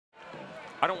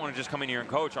I don't want to just come in here and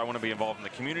coach. I want to be involved in the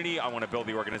community. I want to build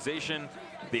the organization,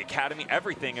 the academy,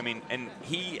 everything. I mean, and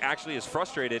he actually is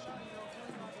frustrated.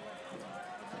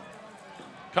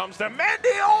 Comes to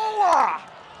Mendiola.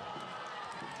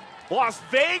 Las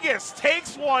Vegas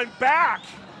takes one back.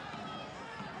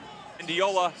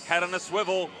 Mendiola, head on a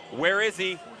swivel. Where is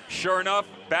he? Sure enough,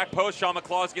 back post, Sean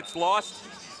McLaws gets lost.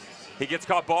 He gets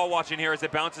caught ball watching here as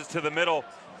it bounces to the middle.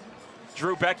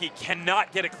 Drew Becky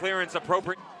cannot get a clearance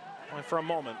appropriate. Only for a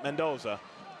moment, Mendoza.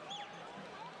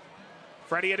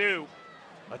 Freddie Adu.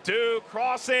 Adu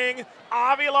crossing.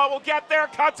 Avila will get there,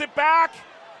 cuts it back.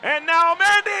 And now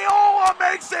Mendiola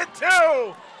makes it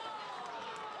two.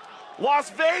 Las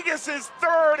Vegas is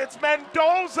third. It's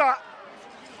Mendoza.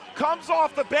 Comes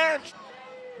off the bench.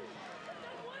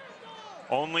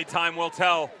 Only time will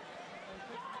tell.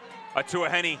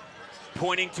 Atuaheni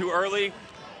pointing too early.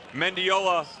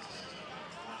 Mendiola,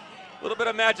 a little bit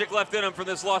of magic left in him from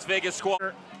this Las Vegas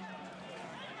squad.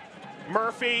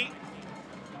 Murphy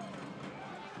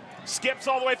skips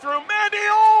all the way through.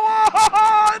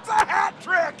 Mendiola! It's a hat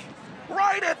trick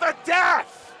right at the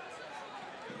death.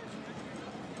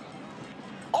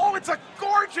 Oh, it's a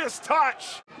gorgeous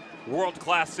touch.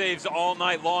 World-class saves all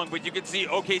night long, but you can see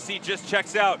OKC just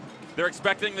checks out. They're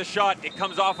expecting the shot. It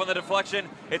comes off on the deflection.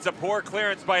 It's a poor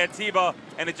clearance by Atiba,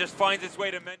 and it just finds its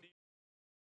way to Mendiola.